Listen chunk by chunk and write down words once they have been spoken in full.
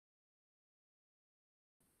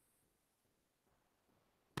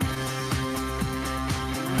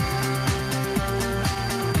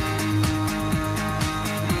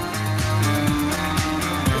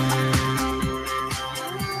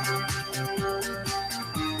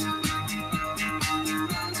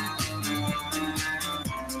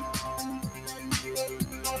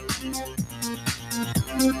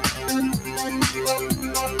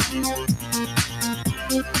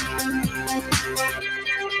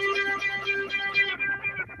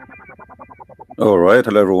All right,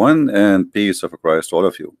 hello everyone, and peace of Christ to all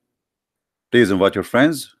of you. Please invite your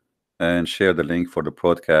friends and share the link for the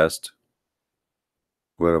broadcast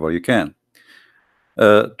wherever you can.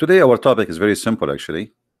 Today, our topic is very simple,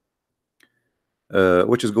 actually,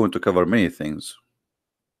 which is going to cover many things.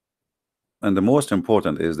 And the most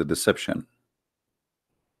important is the deception.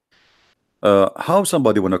 How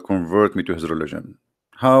somebody want to convert me to his religion?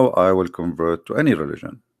 How I will convert to any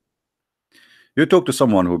religion? You talk to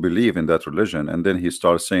someone who believe in that religion, and then he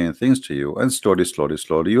starts saying things to you, and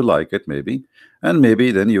slowly, you like it, maybe, and maybe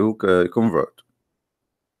then you convert.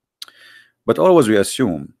 But always we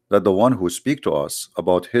assume that the one who speak to us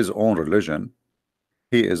about his own religion,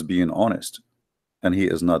 he is being honest, and he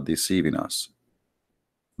is not deceiving us,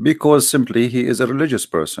 because simply he is a religious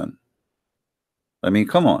person. I mean,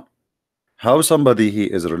 come on. How somebody he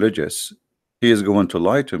is religious, he is going to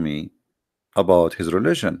lie to me about his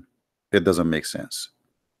religion? It doesn't make sense.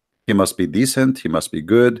 He must be decent, he must be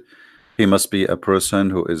good, he must be a person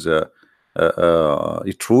who is a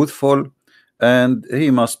truthful, and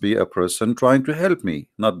he must be a person trying to help me,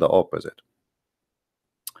 not the opposite.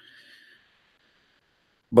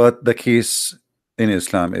 But the case in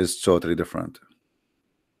Islam is totally different.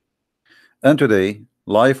 And today,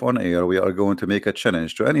 live on air, we are going to make a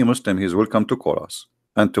challenge to any Muslim. He is welcome to call us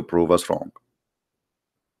and to prove us wrong.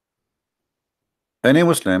 Any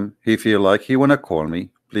Muslim, he feel like he wanna call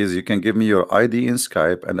me, please, you can give me your ID in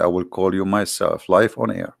Skype and I will call you myself live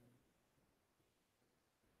on air.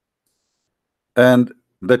 And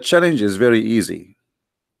the challenge is very easy.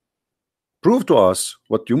 Prove to us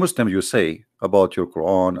what you Muslim you say about your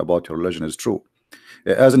Quran, about your religion is true.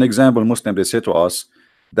 As an example, Muslim, they say to us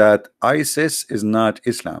that ISIS is not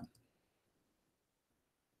Islam.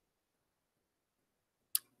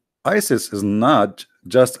 ISIS is not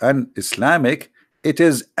just an Islamic, it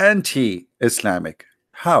is anti-Islamic.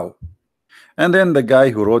 How? And then the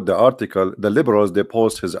guy who wrote the article, the liberals, they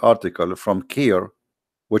post his article from CAIR,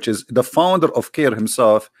 which is the founder of CAIR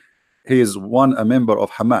himself. He is a member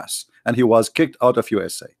of Hamas, and he was kicked out of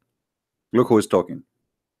USA. Look who is talking.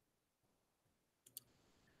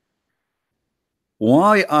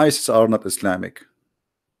 Why ISIS are not Islamic?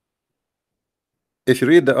 If you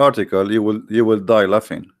read the article, you will die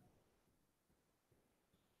laughing.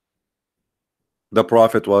 The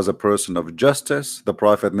Prophet was a person of justice. The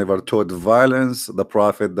Prophet never taught violence. The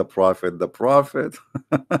Prophet.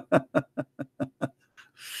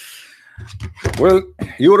 Well,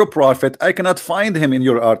 you're a prophet. I cannot find him in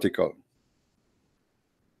your article.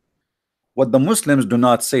 What the Muslims do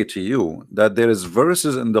not say to you, that there is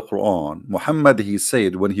verses in the Quran, Muhammad, he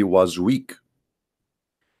said when he was weak,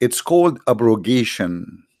 it's called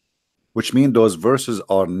abrogation, which means those verses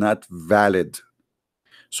are not valid.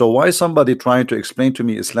 So why somebody trying to explain to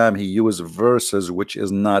me Islam, he uses verses which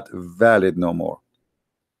is not valid no more?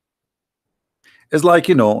 It's like,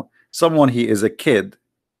 you know, someone, he is a kid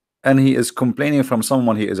and he is complaining from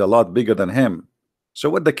someone he is a lot bigger than him. So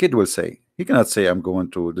what the kid will say, he cannot say I'm going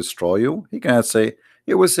to destroy you. He cannot say,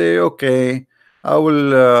 he will say, okay, I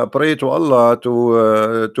will pray to Allah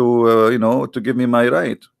to you know, to give me my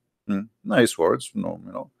right. Nice words, no,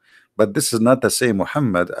 you know, but this is not the same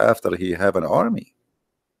Muhammad after he have an army.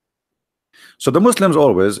 So the Muslims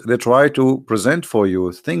always, they try to present for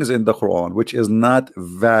you things in the Quran which is not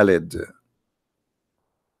valid.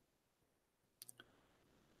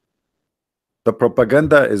 The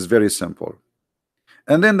propaganda is very simple.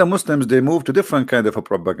 And then the Muslims, they move to different kind of a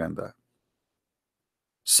propaganda.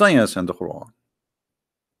 Science and the Quran.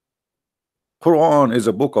 Quran is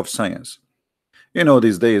a book of science. You know,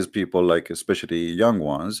 these days people, like especially young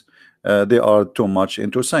ones, they are too much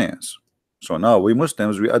into science. So now we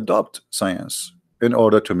Muslims, we adopt science in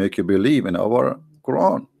order to make you believe in our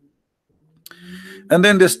Quran. And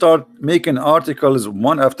then they start making articles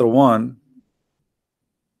one after one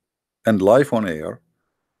and live on air.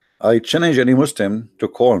 I challenge any Muslim to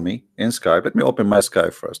call me in Skype. Let me open my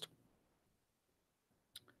Skype first.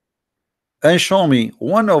 And show me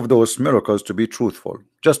one of those miracles to be truthful.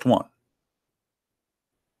 Just one.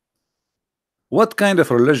 What kind of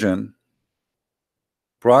religion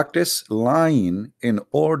practice lying in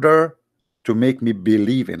order to make me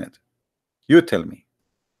believe in it? You tell me.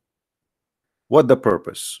 What the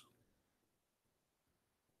purpose?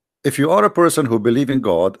 If you are a person who believe in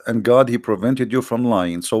God and God he prevented you from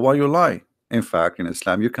lying, so why you lie? In fact, in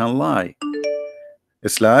Islam you can lie.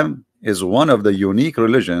 Islam is one of the unique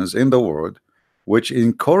religions in the world which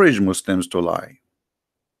encourage Muslims to lie,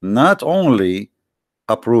 not only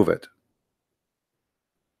approve it.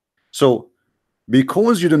 So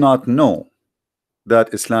because you do not know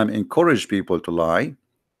that Islam encourage people to lie,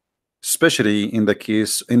 especially in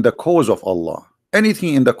the cause of Allah,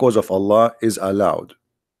 Anything in the cause of Allah is allowed.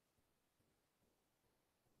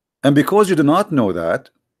 And because you do not know that,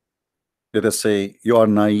 let us say you are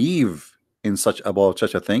naive in such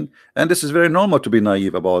a thing, and this is very normal to be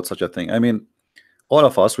naive about such a thing. I mean, all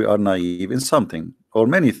of us, we are naive in something or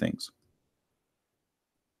many things.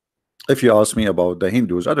 If you ask me about the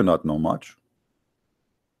Hindus, I do not know much.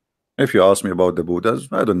 If you ask me about the Buddhas,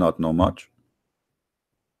 I do not know much.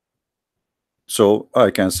 So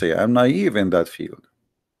I can say I'm naive in that field.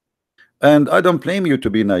 And I don't blame you to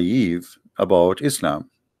be naive about Islam,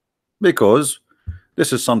 because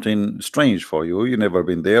this is something strange for you. You've never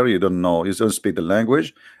been there, you don't know, you don't speak the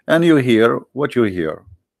language, and you hear what you hear.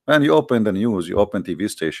 And you open the news, you open TV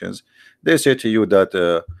stations, they say to you that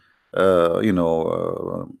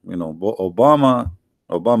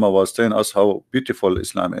Obama was telling us how beautiful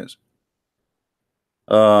Islam is.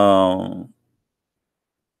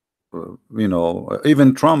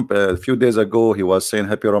 Even Trump a few days ago, he was saying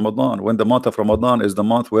happy Ramadan, when the month of Ramadan is the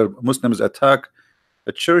month where Muslims attack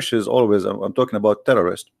churches. Always, I'm talking about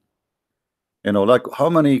terrorists. Like how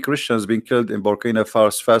many Christians being killed in Burkina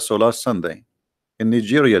Faso last Sunday, in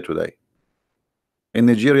Nigeria today, in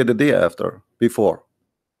Nigeria the day after, before,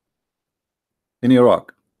 in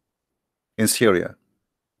Iraq, in Syria,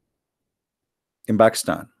 in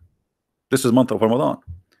Pakistan. This is month of Ramadan.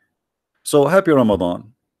 So happy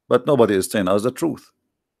Ramadan, but nobody is telling us the truth,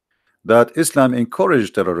 that Islam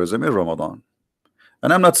encouraged terrorism in Ramadan.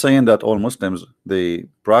 And I'm not saying that all Muslims, they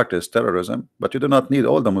practice terrorism, but you do not need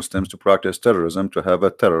all the Muslims to practice terrorism to have a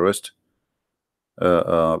terrorist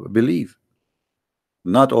belief.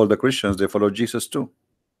 Not all the Christians, they follow Jesus too.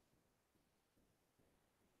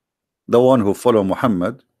 The one who follow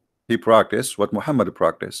Muhammad, he practiced what Muhammad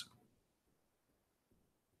practiced.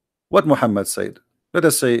 What Muhammad said. Let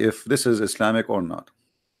us say if this is Islamic or not.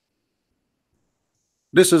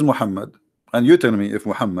 This is Muhammad, and you tell me if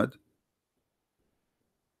Muhammad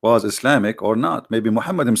was Islamic or not. Maybe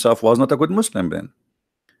Muhammad himself was not a good Muslim then.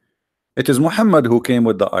 It is Muhammad who came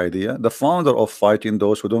with the idea, the founder of fighting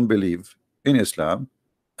those who don't believe in Islam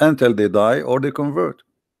until they die or they convert.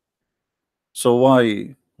 So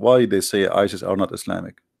why they say ISIS are not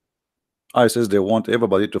Islamic? ISIS, they want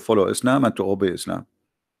everybody to follow Islam and to obey Islam.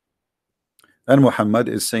 And Muhammad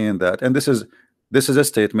is saying that, and this is a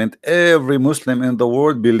statement every Muslim in the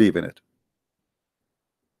world believe in it.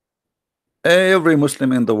 Every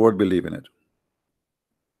Muslim in the world believe in it.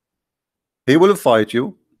 He will fight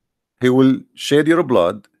you, he will shed your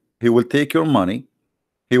blood, he will take your money,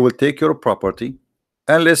 he will take your property,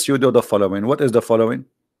 unless you do the following. What is the following?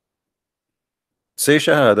 Say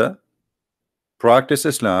Shahada, practice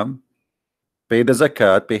Islam, pay the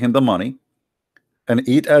zakat, pay him the money, and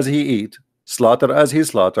eat as he eat, slaughter as he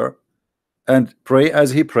slaughter, and pray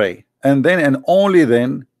as he pray. And then and only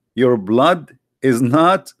then your blood is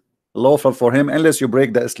not lawful for him unless you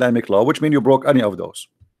break the Islamic law, which means you broke any of those.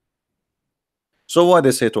 So why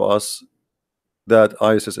they say to us that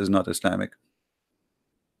ISIS is not Islamic?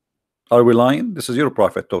 Are we lying? This is your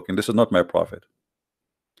prophet talking. This is not my prophet.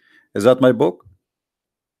 Is that my book?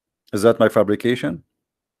 Is that my fabrication?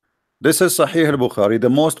 This is Sahih al-Bukhari, the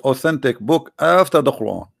most authentic book after the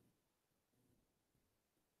Quran.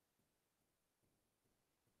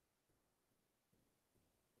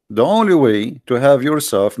 The only way to have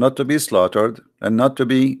yourself not to be slaughtered and not to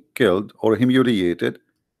be killed or humiliated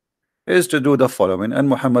is to do the following, and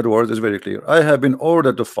Muhammad's words is very clear. I have been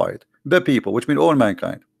ordered to fight the people, which means all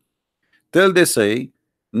mankind, till they say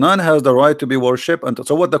none has the right to be worshipped. And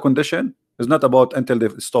so what the condition is not about until they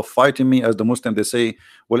stop fighting me. As the Muslim, they say,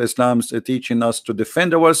 well, Islam's teaching us to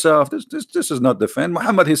defend ourselves. This is not defend.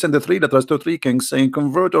 Muhammad, he sent the three letters to three kings saying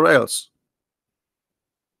convert or else,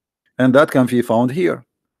 and that can be found here.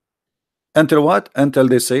 Until what? Until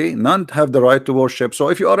they say none have the right to worship. So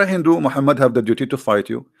if you are a Hindu, Muhammad have the duty to fight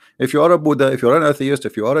you. If you are a Buddha, if you are an atheist,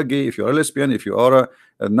 if you are a gay, if you are a lesbian, if you are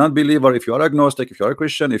a non-believer, if you are agnostic, if you are a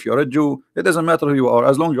Christian, if you are a Jew, it doesn't matter who you are,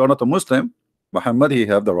 as long as you are not a Muslim, Muhammad, he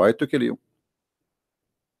have the right to kill you.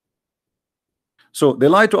 So they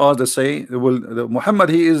lie to us. They say, well, Muhammad,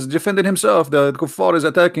 he is defending himself, the kuffar is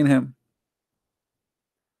attacking him.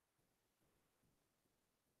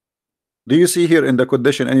 Do you see here in the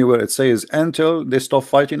condition anywhere it says until they stop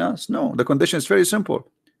fighting us? No, the condition is very simple.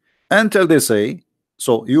 Until they say,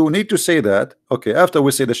 so you need to say that, okay, after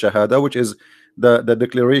we say the Shahada, which is the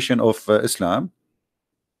declaration of Islam,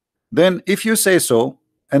 then if you say so,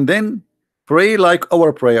 and then pray like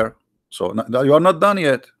our prayer. So you are not done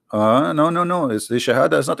yet. No, it's the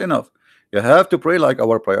Shahada is not enough. You have to pray like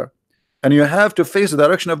our prayer, and you have to face the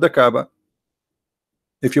direction of the Kaaba.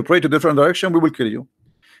 If you pray to different direction, we will kill you.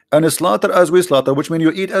 And slaughter as we slaughter, which means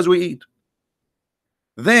you eat as we eat.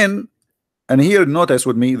 Then, and here notice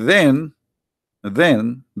with me, then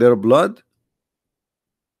their blood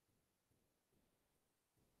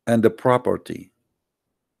and the property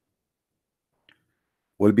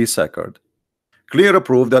will be sacred. Clear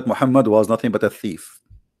proof that Muhammad was nothing but a thief.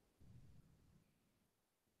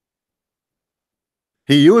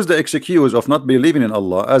 He used the excuse of not believing in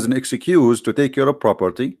Allah as an excuse to take your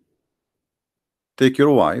property, take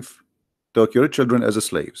your wife, take your children as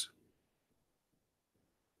slaves.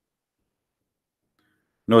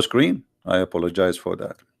 No screen? I apologize for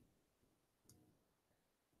that.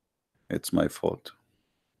 It's my fault.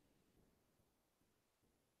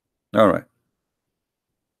 All right.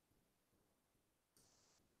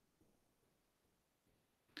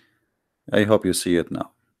 I hope you see it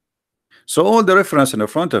now. So all the reference in the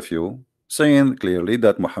front of you saying clearly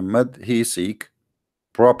that Muhammad, he seek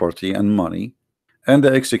property and money, and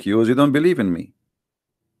the excuse, you don't believe in me.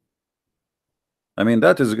 I mean,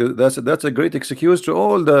 that's a great excuse to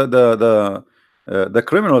all the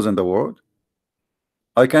criminals in the world.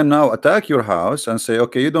 I can now attack your house and say,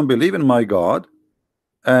 okay, you don't believe in my God,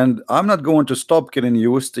 and I'm not going to stop killing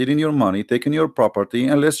you, stealing your money, taking your property,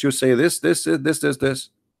 unless you say this.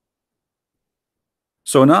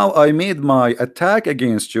 So now I made my attack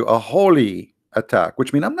against you a holy attack,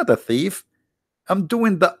 which means I'm not a thief. I'm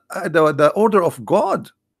doing the order of God.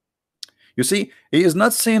 You see, he is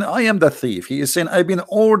not saying I am the thief. He is saying I've been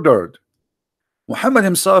ordered. Muhammad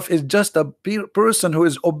himself is just a person who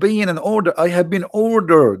is obeying an order. I have been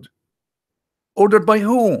ordered. Ordered by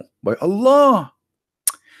who? By Allah.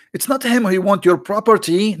 It's not him he want your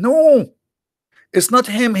property. No. It's not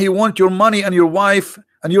him he want your money and your wife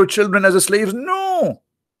and your children as slaves. No.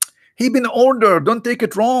 He been ordered. Don't take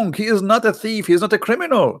it wrong. He is not a thief. He is not a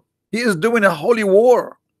criminal. He is doing a holy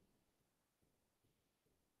war.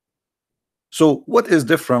 So what is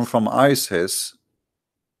different from ISIS?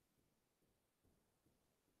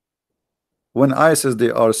 When ISIS,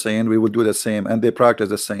 they are saying we will do the same, and they practice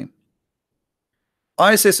the same.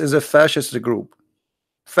 ISIS is a fascist group,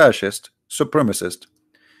 fascist, supremacist.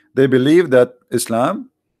 They believe that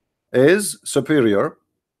Islam is superior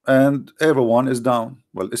and everyone is down.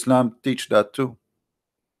 Well, Islam teach that too.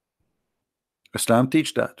 Islam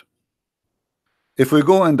teach that. If we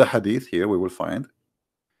go in the hadith here, we will find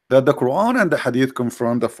that the Quran and the hadith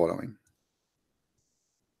confirm the following.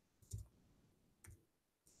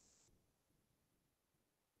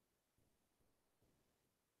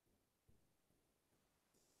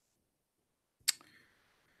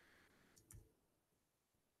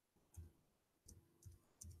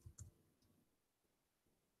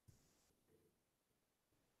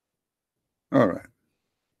 All right.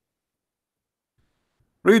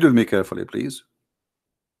 Read with me carefully, please.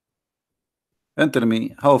 And tell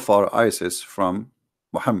me how far ISIS from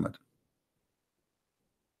Muhammad.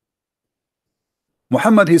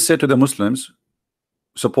 Muhammad, he said to the Muslims,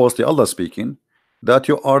 supposedly Allah speaking, that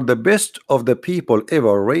you are the best of the people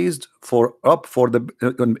ever raised for up for the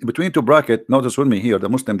between two bracket. Notice with me here, the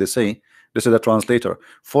Muslim, they say, this is a translator,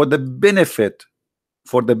 for the benefit,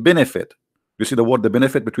 for the benefit. You see the word the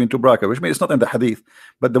benefit between two brackets, which means it's not in the hadith,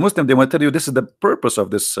 but the Muslim, they want to tell you this is the purpose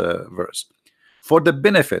of this verse, for the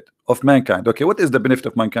benefit of mankind. Okay, what is the benefit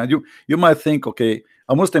of mankind? You might think, okay,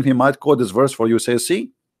 a Muslim, he might quote this verse for you, say,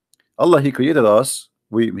 see, Allah, he created us,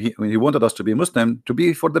 he wanted us to be Muslim to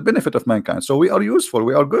be for the benefit of mankind, so we are useful,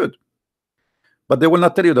 we are good. But they will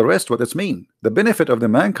not tell you the rest, what it's mean. The benefit of the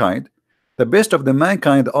mankind, the best of the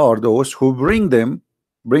mankind are those who bring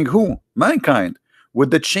who? Mankind, with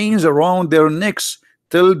the chains around their necks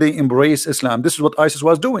till they embrace Islam. This is what ISIS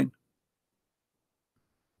was doing.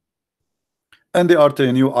 And they are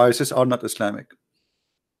telling you ISIS are not Islamic.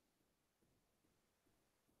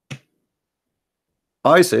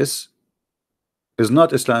 ISIS is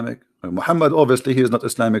not Islamic. Muhammad, obviously, he is not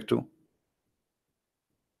Islamic too.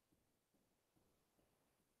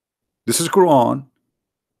 This is Quran,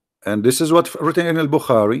 and this is what written in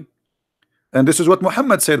al-Bukhari, and this is what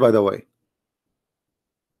Muhammad said, by the way.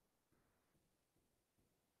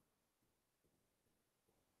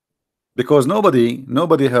 Because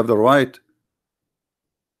nobody have the right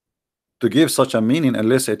to give such a meaning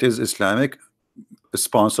unless it is Islamic,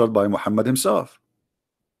 sponsored by Muhammad himself.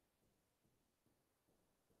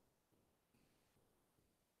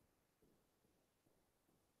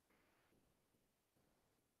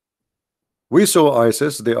 We saw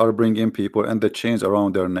ISIS, they are bringing people and the chains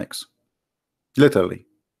around their necks, literally.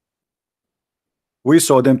 We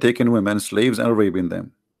saw them taking women, slaves, and raping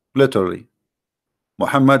them, literally.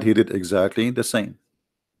 Muhammad, he did exactly the same.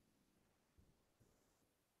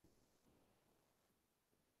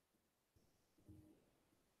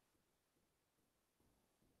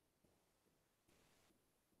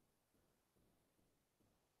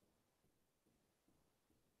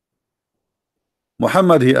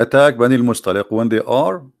 Muhammad, he attacked Bani al-Mustaliq when they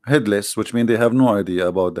are headless, which means they have no idea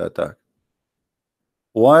about the attack.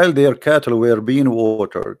 While their cattle were being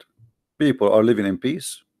watered, people are living in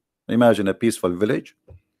peace. Imagine a peaceful village.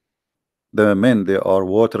 The men, they are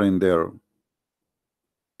watering their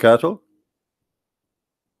cattle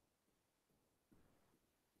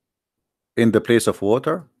in the place of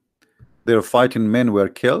water. Their fighting men were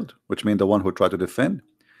killed, which means the one who tried to defend,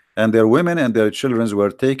 and their women and their children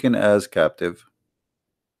were taken as captive.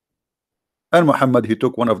 And Muhammad, he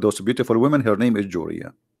took one of those beautiful women. Her name is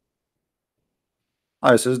Juriya.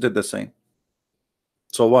 ISIS did the same.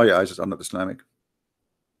 So why ISIS are not Islamic?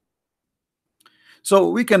 So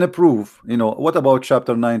we can approve, you know, what about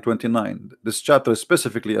chapter 929? This chapter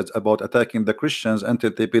specifically is about attacking the Christians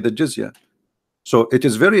until they pay the jizya. So it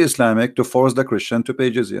is very Islamic to force the Christian to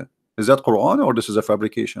pay jizya. Is that Quran or this is a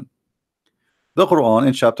fabrication? The Quran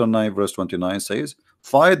in chapter 9 verse 29 says,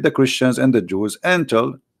 fight the Christians and the Jews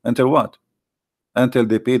until what? Until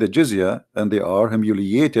they pay the jizya and they are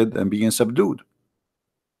humiliated and being subdued.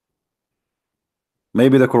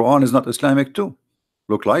 Maybe the Quran is not Islamic too.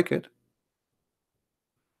 Look like it.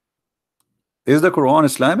 Is the Quran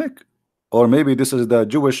Islamic? Or maybe this is the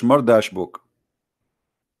Jewish Mardash book?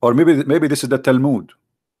 Or maybe this is the Talmud.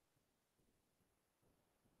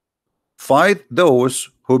 Fight those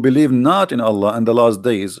who believe not in Allah and the last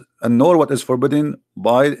days, and nor what is forbidden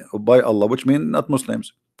by Allah, which means not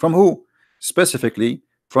Muslims. From who? Specifically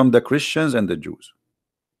from the Christians and the Jews.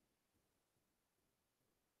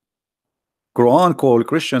 Quran called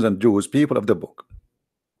Christians and Jews people of the book.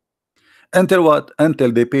 Until what?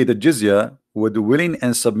 Until they pay the jizya with willing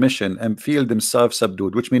and submission and feel themselves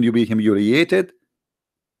subdued, which means you be humiliated,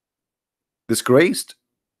 disgraced,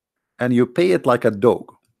 and you pay it like a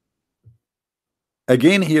dog.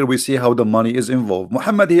 Again, here we see how the money is involved.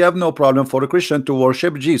 Muhammad, he have no problem for a Christian to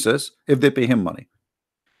worship Jesus if they pay him money.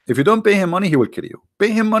 If you don't pay him money, he will kill you. Pay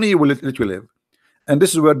him money, he will let you live. And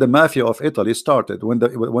this is where the mafia of Italy started. When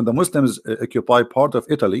the Muslims occupy part of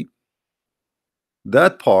Italy,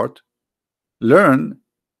 that part learn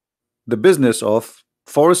the business of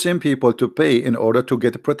forcing people to pay in order to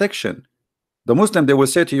get protection. The Muslim, they will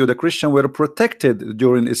say to you, the Christian were protected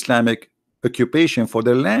during Islamic occupation for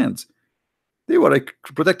their lands. They were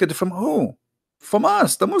protected from who? From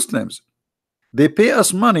us, the Muslims. They pay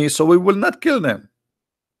us money so we will not kill them.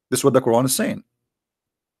 This is what the Quran is saying.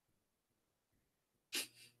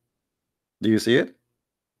 Do you see it?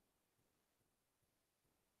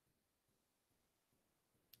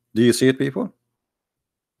 Do you see it, people?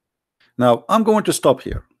 Now I'm going to stop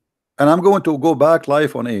here and I'm going to go back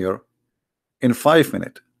live on air in 5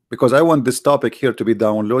 minutes because I want this topic here to be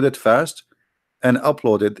downloaded fast and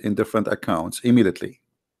uploaded in different accounts immediately.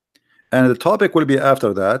 And the topic will be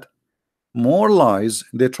after that, more lies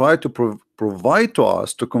they try to provide to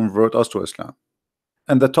us to convert us to Islam.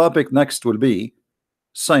 And the topic next will be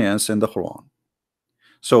science in the Quran.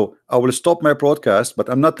 So I will stop my broadcast, but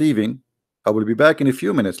I'm not leaving. I will be back in a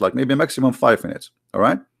few minutes, like maybe maximum 5 minutes. All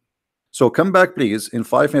right. So come back, please. In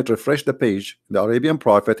 5 minutes, refresh the page, the Arabian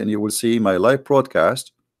Prophet, and you will see my live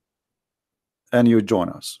broadcast. And you join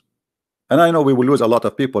us. And I know we will lose a lot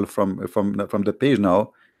of people from the page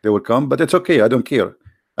now. They will come, but it's okay. I don't care.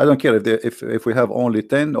 I don't care if we have only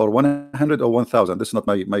 10 or 100 or 1,000. This is not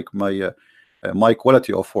my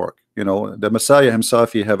quality of work. You know, the Messiah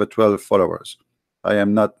himself, he have 12 followers. I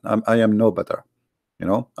am not. I am no better. You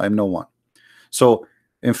know, I am no one. So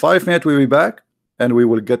in 5 minutes we'll be back and we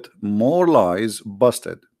will get more lies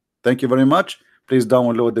busted. Thank you very much. Please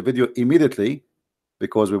download the video immediately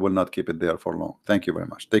because we will not keep it there for long. Thank you very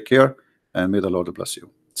much. Take care and may the Lord bless you.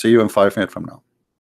 See you in 5 minutes from now.